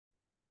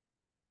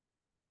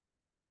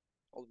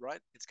All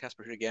right, it's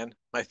Casper here again.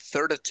 My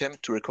third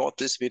attempt to record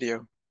this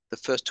video. The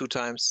first two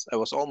times I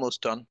was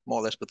almost done, more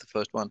or less with the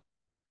first one.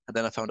 And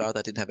then I found out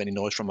I didn't have any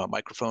noise from my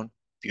microphone.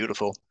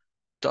 Beautiful.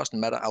 Doesn't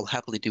matter, I'll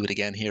happily do it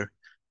again here.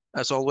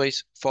 As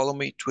always, follow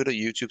me, Twitter,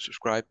 YouTube,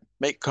 subscribe,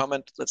 make a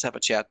comment, let's have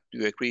a chat. Do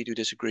you agree, do you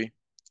disagree?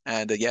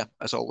 And yeah,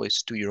 as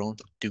always, do your own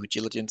due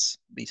diligence.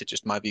 These are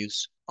just my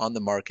views on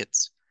the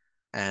markets.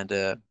 And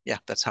yeah,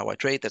 that's how I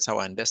trade, that's how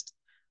I invest.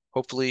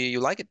 Hopefully you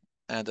like it.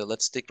 And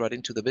let's stick right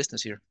into the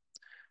business here.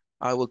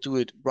 I will do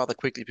it rather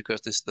quickly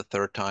because this is the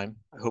third time.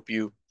 I hope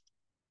you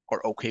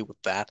are okay with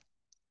that.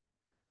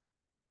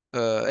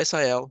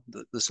 SIL,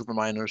 the silver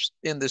miners,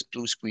 in this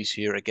blue squeeze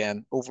here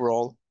again,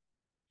 overall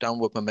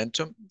downward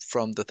momentum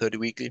from the 30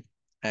 weekly,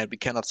 and we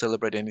cannot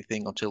celebrate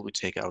anything until we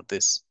take out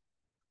this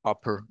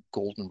upper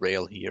golden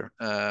rail here.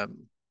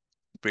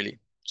 Really.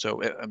 So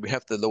we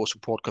have the lower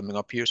support coming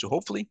up here. So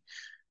hopefully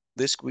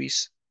this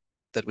squeeze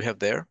that we have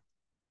there,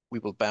 we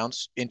will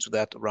bounce into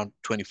that around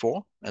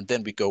 24, and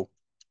then we go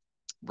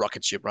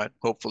rocket ship, right?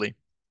 Hopefully.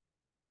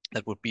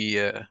 That would be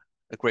a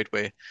great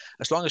way.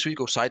 As long as we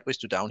go sideways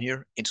to down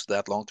here into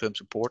that long-term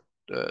support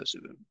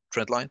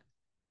trend line,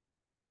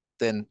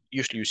 then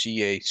usually you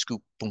see a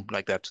scoop boom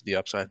like that to the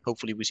upside.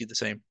 Hopefully we see the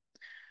same.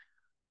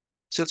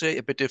 SILJ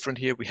a bit different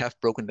here. We have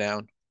broken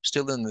down,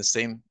 still in the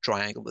same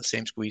triangle, the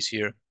same squeeze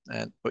here.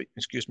 And wait,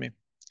 excuse me.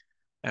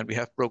 And we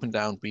have broken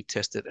down,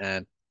 retested,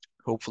 and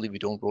hopefully we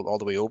don't roll all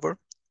the way over.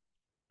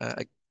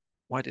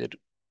 Why did it,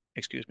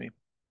 excuse me.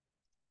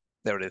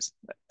 There it is.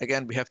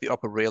 Again, we have the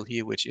upper rail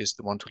here, which is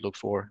the one to look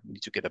for. We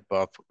need to get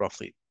above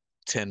roughly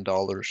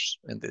 $10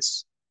 in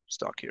this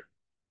stock here.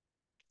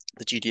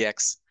 The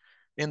GDX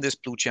in this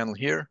blue channel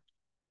here,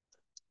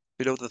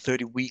 below the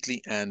 30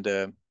 weekly, and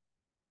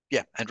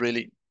yeah, and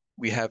really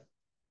we have,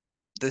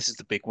 this is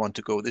the big one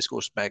to go. This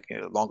goes back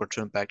longer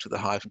term back to the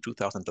high from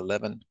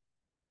 2011.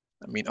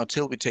 I mean,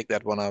 until we take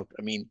that one out,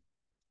 I mean,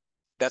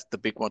 that's the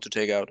big one to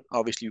take out.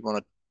 Obviously, we want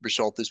to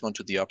resolve this one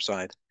to the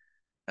upside.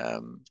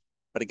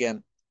 But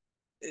again,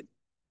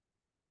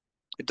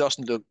 it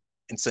doesn't look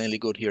insanely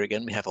good here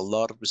again. We have a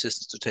lot of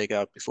resistance to take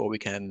out before we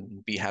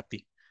can be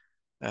happy.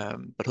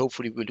 But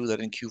hopefully we'll do that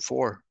in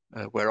Q4,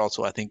 where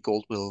also I think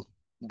gold will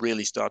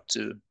really start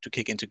to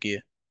kick into gear.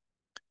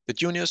 The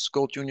juniors,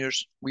 gold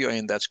juniors, we are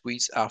in that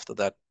squeeze after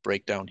that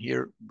breakdown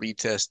here,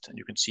 retest, and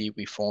you can see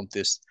we formed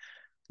this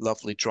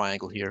lovely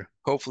triangle here.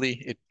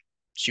 Hopefully it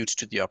shoots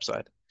to the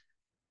upside.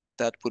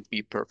 That would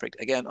be perfect.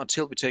 Again,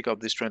 until we take out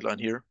this trend line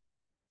here,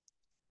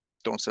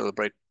 don't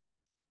celebrate.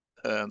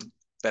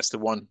 That's the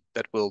one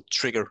that will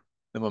trigger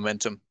the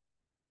momentum.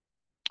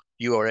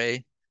 URA,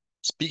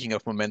 speaking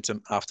of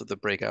momentum after the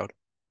breakout,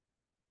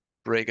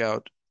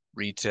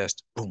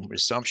 retest, boom,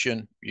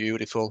 resumption,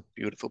 beautiful,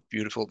 beautiful,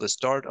 beautiful. The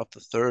start of the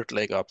third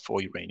leg up for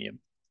uranium.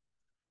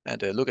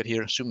 And look at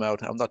here, zoom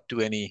out. I'll not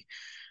do any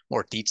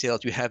more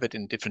details. You have it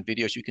in different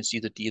videos. You can see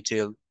the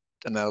detailed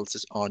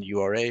analysis on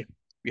URA.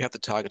 We have the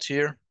targets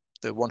here.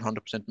 The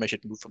 100%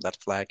 measured move from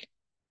that flag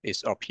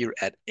is up here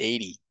at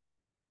 $80.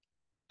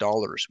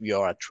 We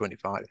are at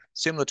 25.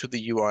 Similar to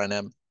the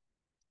URNM.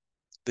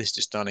 This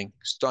is stunning,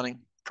 stunning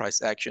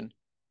price action.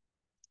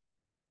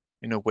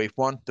 You know, wave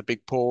one, the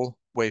big pull.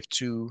 Wave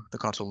two, the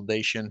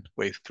consolidation.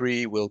 Wave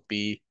three will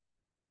be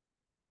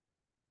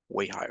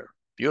way higher.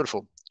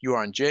 Beautiful.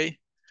 URNJ,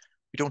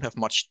 we don't have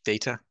much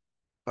data,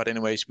 but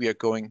anyways, we are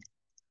going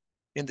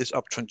in this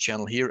uptrend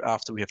channel here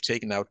after we have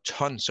taken out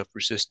tons of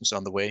resistance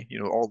on the way. You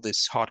know, all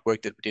this hard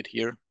work that we did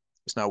here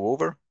is now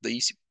over.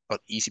 The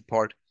easy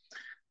part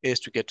is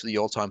to get to the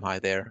all-time high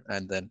there,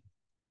 and then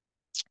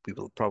we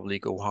will probably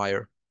go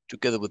higher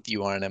together with the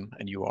URNM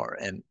and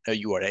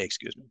URA,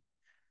 excuse me.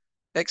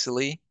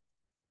 XLE,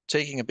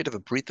 taking a bit of a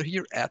breather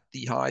here at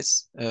the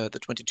highs, the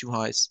 22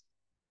 highs.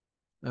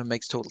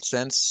 Makes total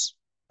sense.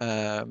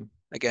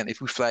 Again,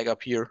 if we flag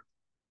up here,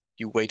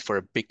 you wait for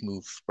a big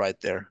move right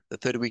there. The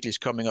 30 weekly is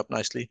coming up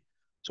nicely.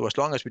 So as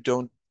long as we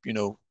don't, you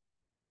know,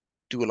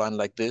 do a line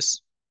like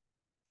this,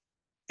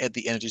 and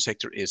the energy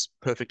sector is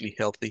perfectly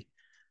healthy,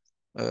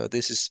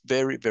 this is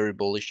very, very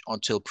bullish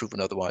until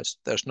proven otherwise.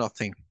 There's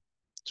nothing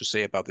to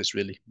say about this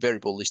really. Very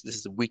bullish. This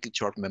is a weekly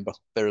chart, remember,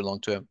 very long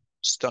term,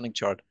 stunning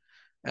chart.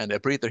 And a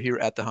breather here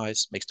at the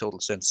highs makes total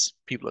sense.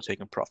 People are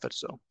taking profit.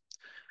 So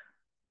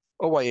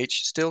OIH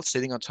still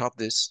sitting on top of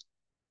this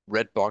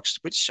red box,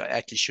 which I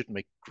actually should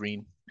make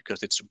green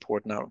because it's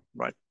support now,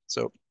 right?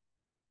 So,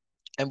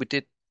 and we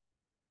did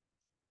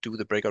do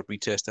the breakout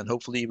retest and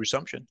hopefully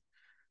resumption.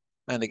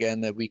 And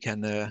again, we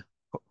can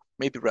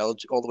maybe rally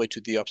all the way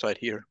to the upside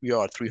here. We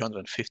are at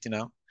 350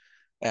 now,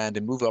 and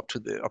a move up to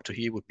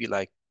here would be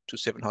like to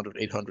 $700,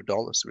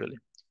 $800 really.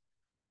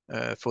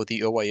 For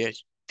the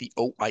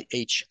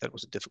OIH, that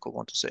was a difficult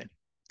one to say.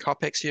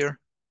 COPX here,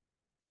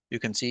 you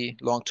can see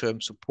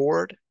long-term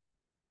support,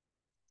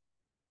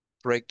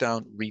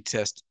 breakdown,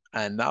 retest,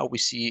 and now we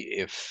see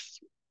if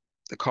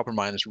the copper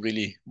miners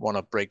really want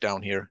to break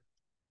down here.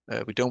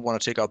 We don't want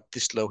to take out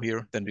this low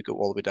here, then we go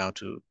all the way down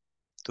to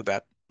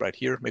that right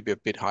here, maybe a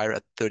bit higher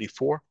at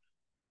 34.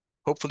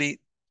 Hopefully,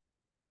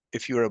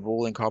 if you're a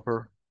bull in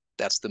copper,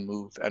 that's the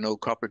move. I know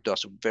copper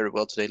does very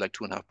well today, like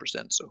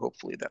 2.5%. So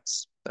hopefully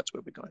that's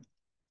where we're going.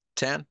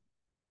 Tan,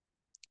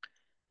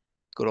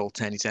 good old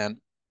tanny tan.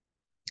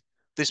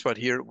 This right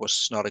here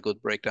was not a good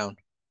breakdown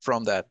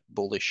from that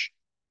bullish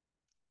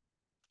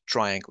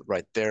triangle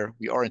right there.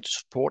 We are into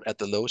support at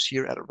the lows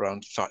here at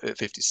around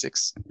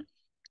 56,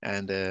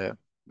 and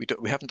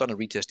we haven't done a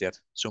retest yet.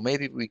 So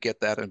maybe we get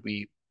that and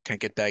we can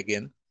get back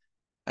in.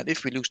 And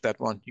if we lose that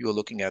one, you are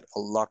looking at a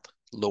lot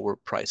lower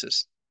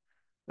prices.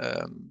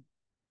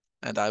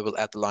 And I will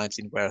add the lines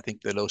in where I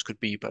think the lows could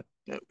be, but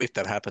if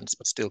that happens,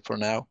 but still for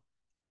now,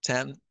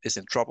 10 is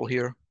in trouble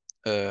here,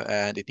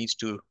 and it needs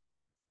to,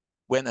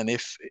 when and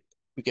if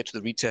we get to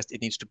the retest,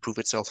 it needs to prove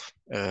itself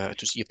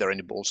to see if there are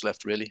any balls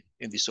left really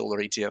in the solar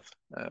ETF.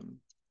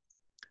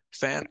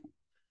 Fan,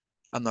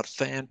 I'm not a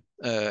fan.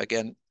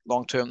 Again,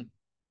 long term,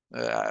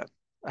 I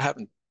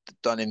haven't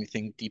done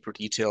anything deeper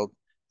detailed.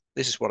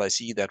 This is what I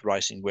see, that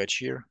rising wedge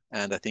here,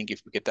 and I think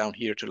if we get down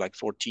here to like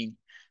 14,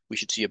 we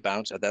should see a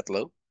bounce at that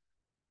low,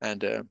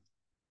 and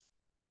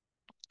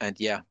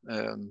yeah,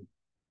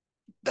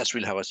 that's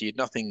really how I see it.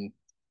 Nothing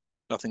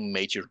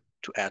major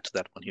to add to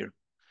that one here.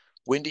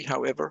 Windy,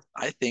 however,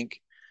 I think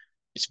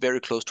it's very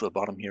close to a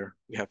bottom here.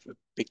 We have a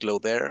big low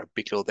there, a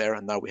big low there,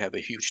 and now we have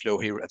a huge low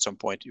here at some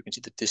point. You can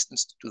see the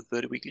distance to the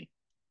 30 weekly,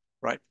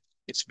 right?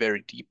 It's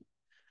very deep.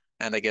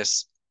 And I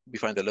guess we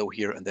find the low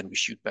here and then we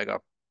shoot back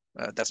up.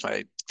 That's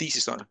my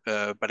thesis on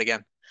it. But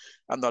again,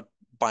 I'm not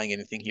buying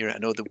anything here. I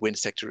know the wind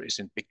sector is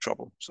in big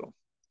trouble. So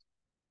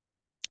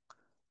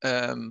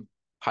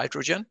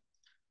hydrogen,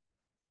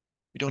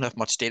 we don't have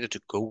much data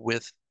to go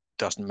with.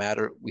 Doesn't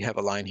matter. We have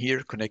a line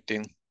here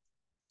connecting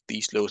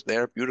these lows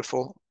there.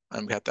 Beautiful.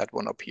 And we have that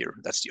one up here.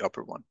 That's the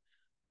upper one.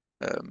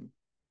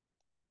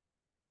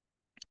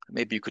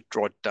 Maybe you could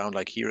draw it down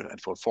like here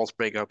and for a false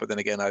breakout, but then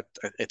again, I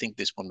think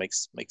this one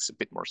makes a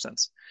bit more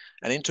sense.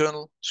 An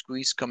internal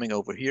squeeze coming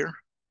over here,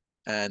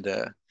 and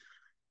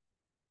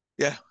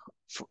yeah,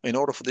 in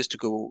order for this to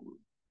go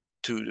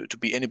to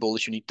be any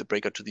bullish, you need the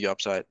breakout to the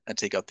upside and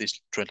take out this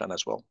trend line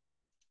as well.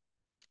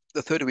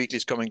 The 30 weekly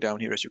is coming down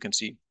here, as you can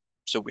see,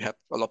 so we have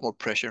a lot more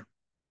pressure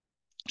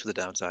to the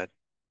downside,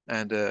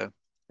 and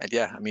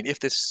yeah, I mean, if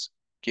this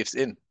gives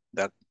in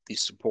that the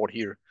support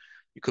here,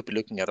 you could be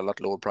looking at a lot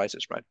lower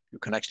prices, right? You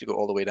can actually go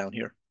all the way down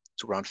here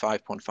to around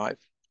 5.5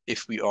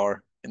 if we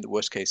are in the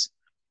worst case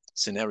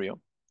scenario.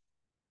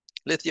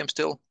 Lithium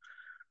still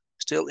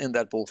in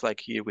that bull flag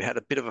here. We had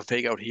a bit of a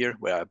fake out here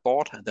where I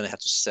bought and then I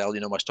had to sell.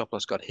 My stop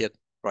loss got hit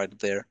right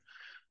there.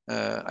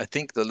 I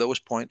think the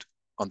lowest point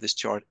on this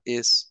chart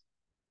is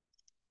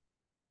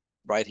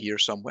right here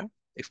somewhere.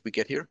 If we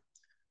get here,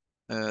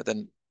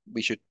 then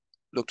we should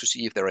look to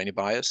see if there are any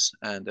buyers.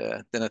 And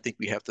then I think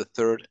we have the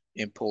third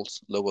impulse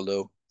lower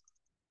low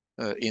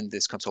in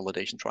this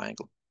consolidation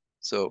triangle.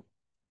 So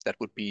that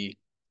would be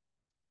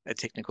a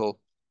technical,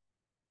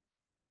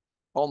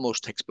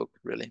 almost textbook,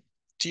 really.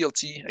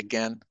 TLT,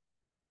 again,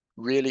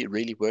 really,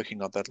 really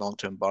working on that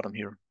long-term bottom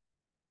here.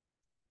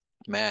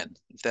 Man,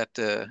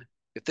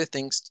 if this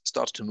thing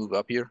starts to move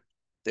up here,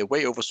 they're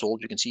way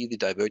oversold. You can see the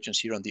divergence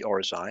here on the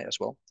RSI as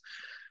well.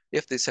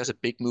 If this has a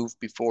big move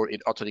before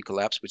it utterly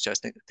collapses, which I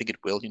think it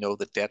will,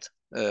 the debt,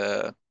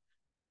 the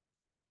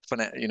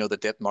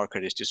debt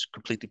market is just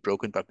completely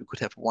broken, but we could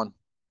have one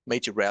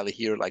major rally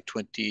here, like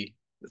 20,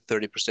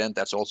 30%.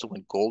 That's also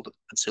when gold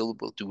and silver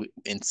will do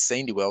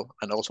insanely well,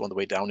 and also on the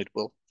way down it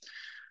will.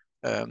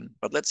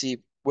 But let's see,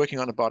 working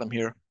on the bottom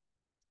here,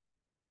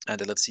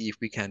 and let's see if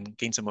we can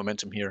gain some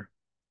momentum here.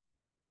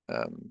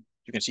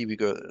 You can see we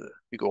go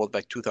all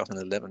back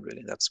 2011,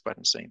 really. That's quite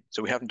insane.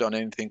 So we haven't done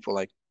anything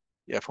for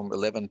from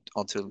 11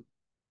 until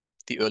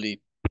the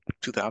early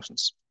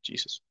 2000s.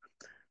 Jesus.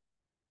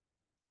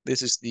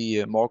 This is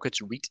the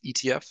markets REIT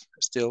ETF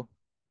still.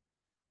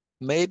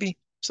 Maybe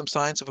some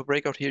signs of a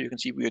breakout here. You can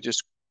see we are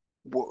just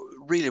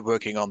really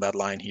working on that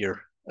line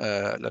here.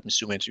 Let me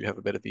zoom in so you have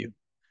a better view.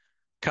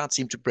 Can't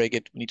seem to break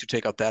it. We need to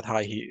take out that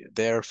high here,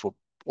 there for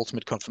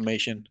ultimate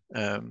confirmation.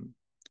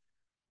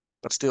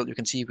 But still, you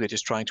can see we're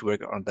just trying to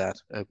work on that.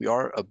 We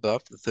are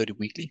above the 30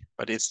 weekly,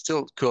 but it's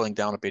still curling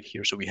down a bit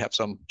here. So we have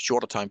some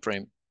shorter time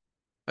frame,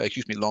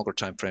 longer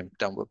time frame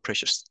downward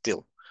pressure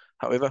still.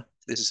 However,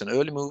 this is an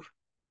early move,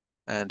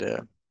 and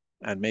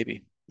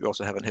maybe we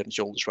also have a head and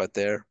shoulders right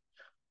there.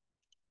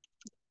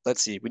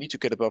 Let's see. We need to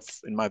get above,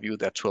 in my view,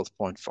 that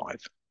 12.5.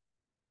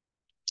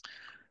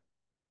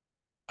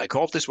 I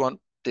called this one,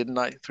 didn't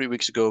I? 3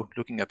 weeks ago,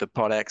 looking at the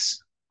POTX,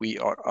 we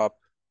are up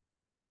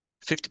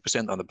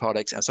 50% on the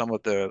POTX, and some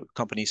of the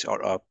companies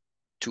are up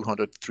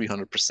 200,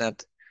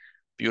 300%.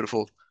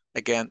 Beautiful.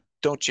 Again,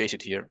 don't chase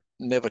it here.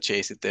 Never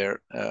chase it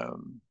there.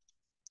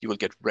 You will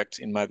get wrecked,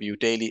 in my view.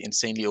 Daily,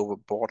 insanely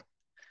overbought.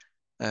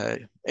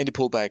 Any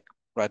pullback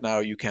right now,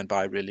 you can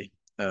buy, really.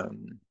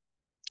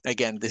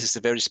 Again, this is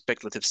a very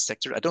speculative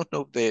sector. I don't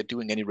know if they're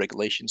doing any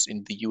regulations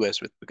in the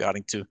US with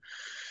regarding to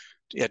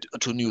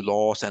new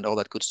laws and all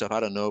that good stuff. I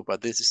don't know,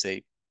 but this is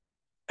a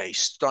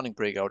stunning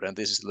breakout, and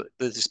this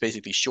is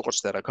basically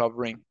shorts that are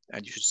covering,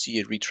 and you should see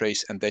it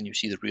retrace, and then you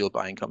see the real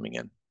buying coming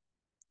in.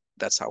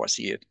 That's how I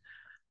see it.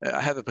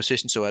 I have a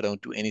position so I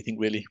don't do anything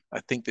really.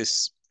 I think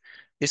this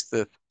is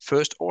the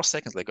first or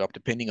second leg up,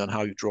 depending on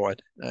how you draw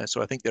it.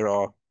 So I think there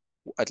are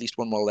at least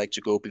one more leg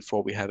to go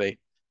before we have a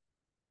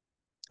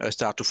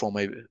start to form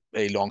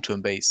a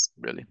long-term base,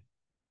 really.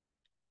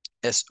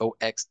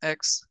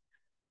 SOXX,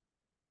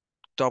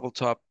 double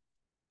top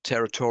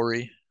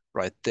territory,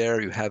 right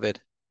there, you have it.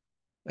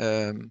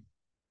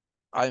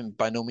 I'm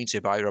by no means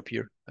a buyer up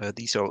here.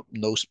 These are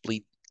no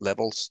split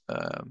levels.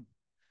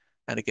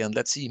 And again,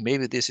 let's see,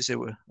 maybe this is a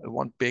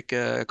one big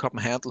cup and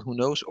handle, who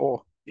knows?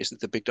 Or is it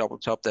the big double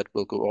top that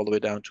will go all the way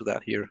down to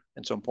that here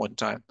at some point in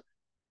time?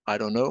 I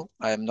don't know.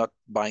 I am not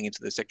buying into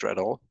the sector at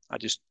all. I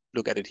just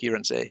look at it here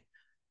and say,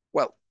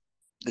 well,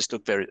 this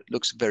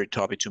looks very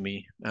toppy to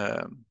me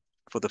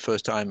for the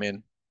first time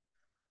in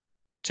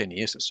 10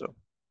 years or so.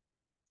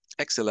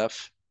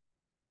 XLF,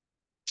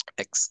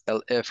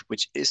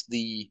 which is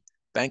the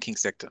banking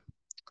sector.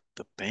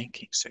 The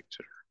banking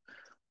sector.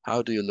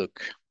 How do you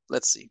look?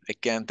 Let's see.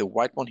 Again, the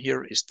white one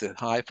here is the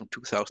high from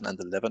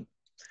 2011.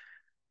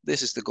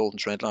 This is the golden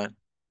trend line.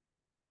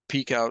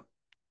 Peak out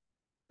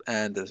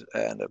and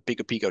a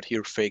bigger peak out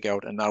here, fake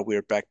out, and now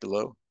we're back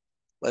below.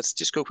 Let's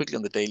just go quickly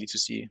on the daily to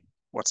see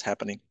what's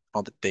happening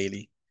on the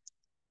daily,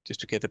 just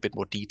to get a bit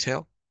more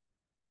detail.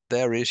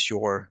 There is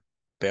your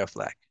bear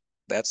flag.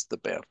 That's the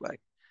bear flag.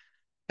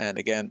 And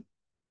again,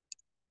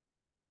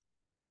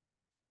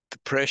 the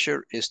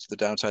pressure is to the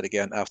downside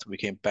again after we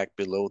came back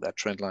below that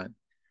trend line.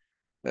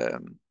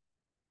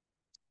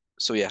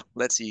 So yeah,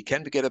 let's see.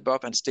 Can we get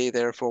above and stay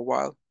there for a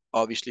while?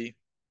 Obviously,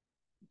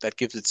 that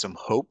gives it some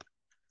hope.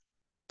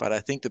 But I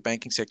think the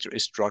banking sector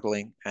is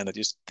struggling, and I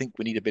just think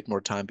we need a bit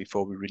more time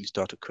before we really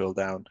start to curl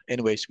down.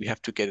 Anyways, we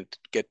have to get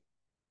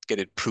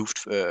it proved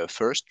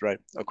first, right?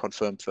 Or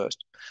confirmed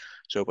first.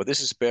 So, but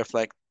this is a bear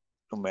flag,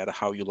 no matter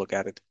how you look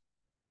at it.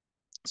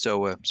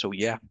 So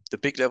yeah, the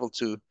big level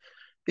to,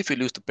 if we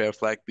lose the bear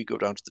flag, we go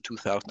down to the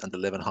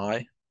 2011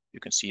 high. You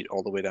can see it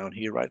all the way down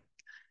here, right?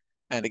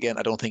 And again,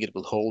 I don't think it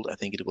will hold. I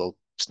think it will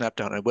snap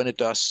down. And when it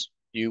does,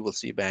 you will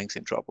see banks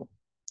in trouble.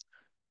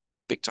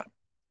 Big time.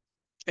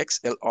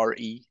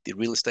 XLRE, the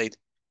real estate.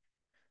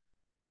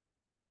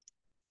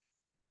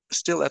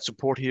 Still at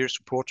support here,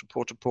 support.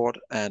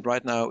 And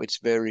right now it's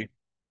very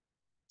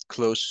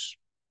close.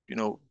 You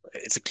know,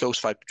 it's a close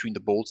fight between the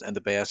bulls and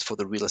the bears for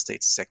the real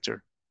estate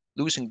sector.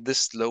 Losing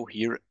this low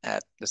here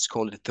at, let's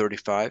call it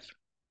 35,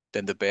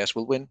 then the bears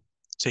will win.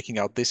 Taking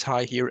out this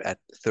high here at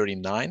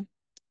 39,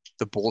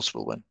 the bulls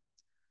will win.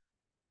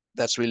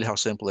 That's really how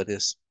simple it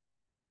is,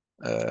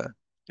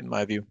 in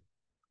my view.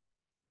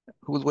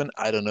 Who will win?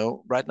 I don't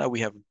know. Right now we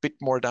have a bit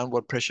more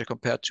downward pressure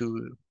compared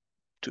to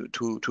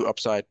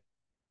upside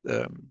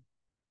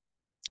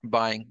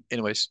buying.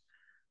 Anyways,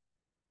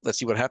 let's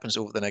see what happens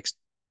over the next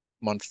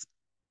month,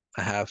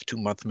 a half, 2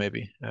 months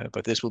maybe.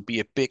 But this will be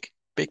a big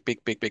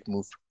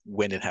move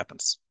when it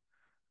happens.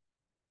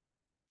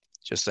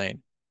 Just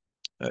saying.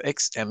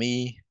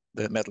 XME,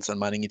 the metals and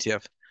mining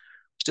ETF,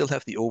 still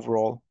have the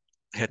overall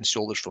head and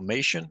shoulders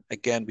formation.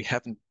 Again, we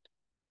haven't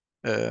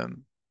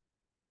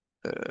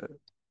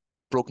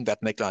broken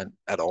that neckline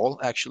at all.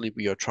 Actually,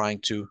 we are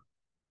trying to,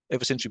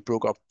 ever since we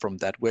broke up from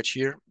that wedge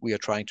here, we are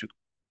trying to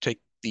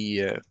take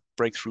the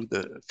break through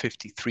the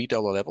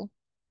 $53 level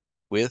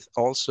with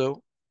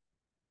also,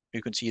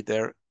 you can see it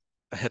there,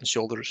 a head and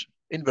shoulders,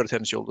 inverted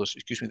head and shoulders.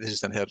 Excuse me, this is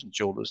then head and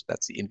shoulders.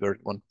 That's the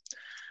inverted one.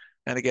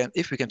 And again,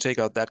 if we can take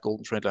out that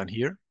golden trend line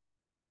here,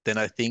 then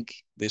I think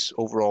this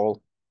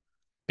overall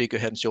bigger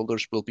head and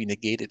shoulders will be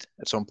negated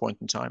at some point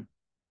in time.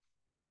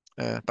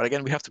 But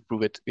again, we have to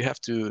prove it. We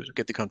have to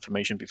get the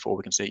confirmation before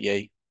we can say,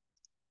 yay,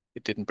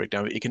 it didn't break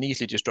down. It can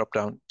easily just drop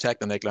down, tag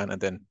the neckline, and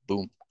then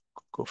boom,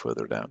 go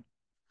further down.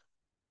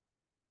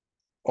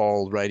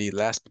 Alrighty,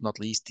 last but not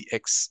least, the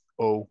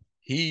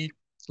XOE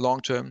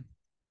long-term.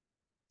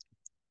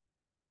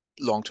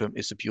 Long-term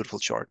is a beautiful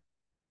chart.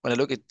 When I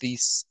look at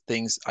these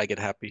things, I get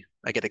happy.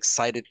 I get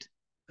excited.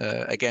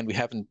 Again, we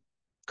haven't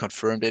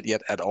confirmed it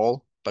yet at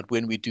all, but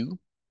when we do,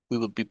 we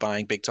will be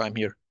buying big time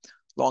here.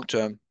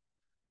 Long-term,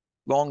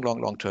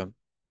 long-term,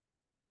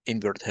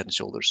 inverted head and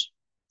shoulders.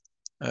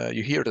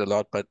 You hear it a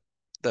lot, but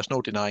there's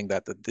no denying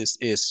that this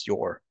is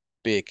your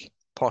big,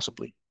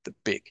 possibly the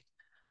big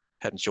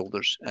head and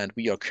shoulders. And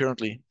we are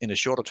currently in a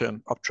shorter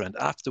term uptrend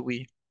after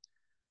we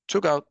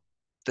took out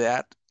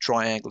that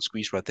triangle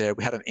squeeze right there.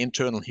 We had an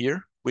internal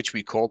here, which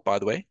we called, by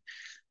the way,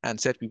 and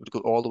said we would go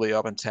all the way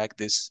up and tag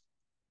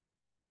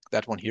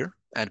that one here,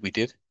 and we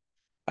did.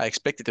 I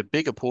expected a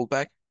bigger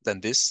pullback than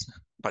this,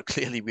 but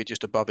clearly we're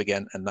just above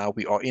again, and now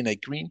we are in a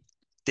green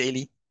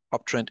daily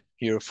uptrend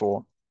here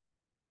for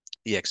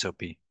the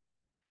XOP.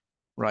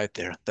 Right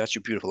there. That's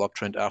your beautiful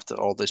uptrend after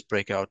all this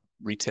breakout,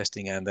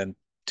 retesting, and then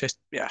test.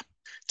 Yeah,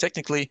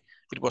 technically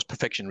it was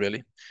perfection,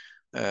 really.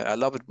 I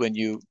love it when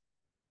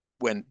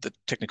the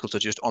technicals are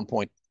just on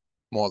point,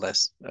 more or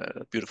less.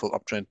 Beautiful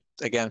uptrend.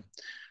 Again,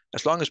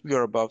 as long as we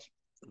are above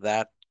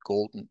that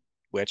golden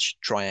wedge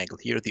triangle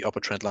here, the upper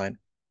trend line,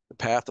 the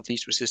path of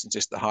least resistance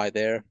is the high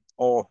there,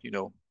 or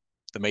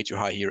the major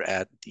high here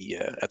at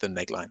the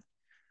neckline.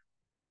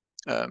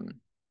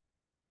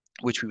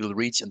 which we will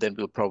reach, and then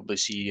we'll probably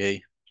see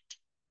a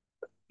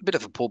bit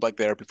of a pullback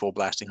there before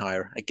blasting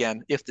higher.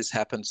 Again, if this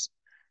happens,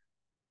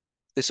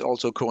 this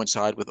also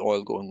coincides with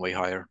oil going way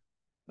higher.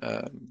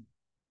 Um,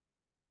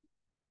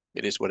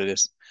 it is what it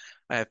is.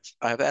 I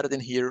have added in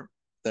here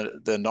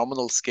the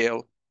nominal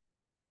scale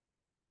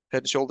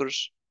head and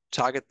shoulders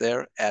target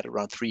there at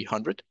around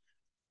 300,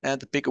 and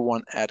the bigger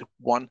one at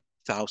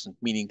 1,000,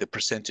 meaning the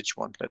percentage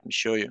one. Let me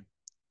show you.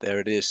 There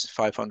it is,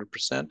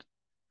 500%.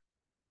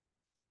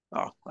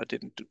 Oh, I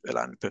didn't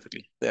align it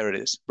perfectly. There it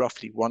is,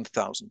 roughly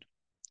 1,000.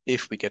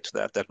 If we get to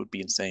that, that would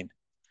be insane.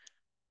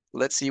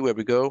 Let's see where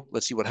we go.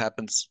 Let's see what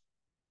happens.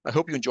 I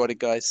hope you enjoyed it,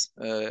 guys.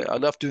 I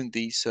love doing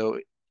these. So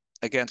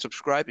again,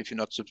 subscribe if you're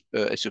not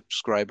a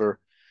subscriber.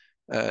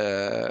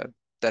 Uh,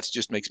 that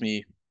just makes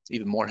me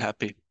even more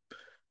happy.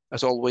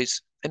 As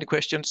always, any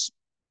questions,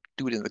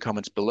 do it in the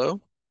comments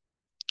below.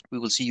 We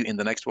will see you in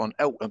the next one.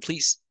 Oh, and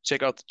please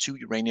check out the 2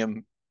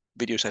 uranium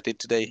videos I did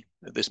today,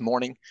 this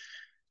morning.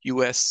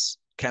 US,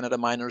 Canada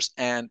miners,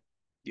 and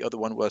the other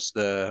one was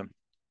the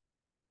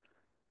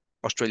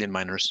Australian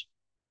miners.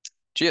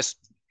 Cheers.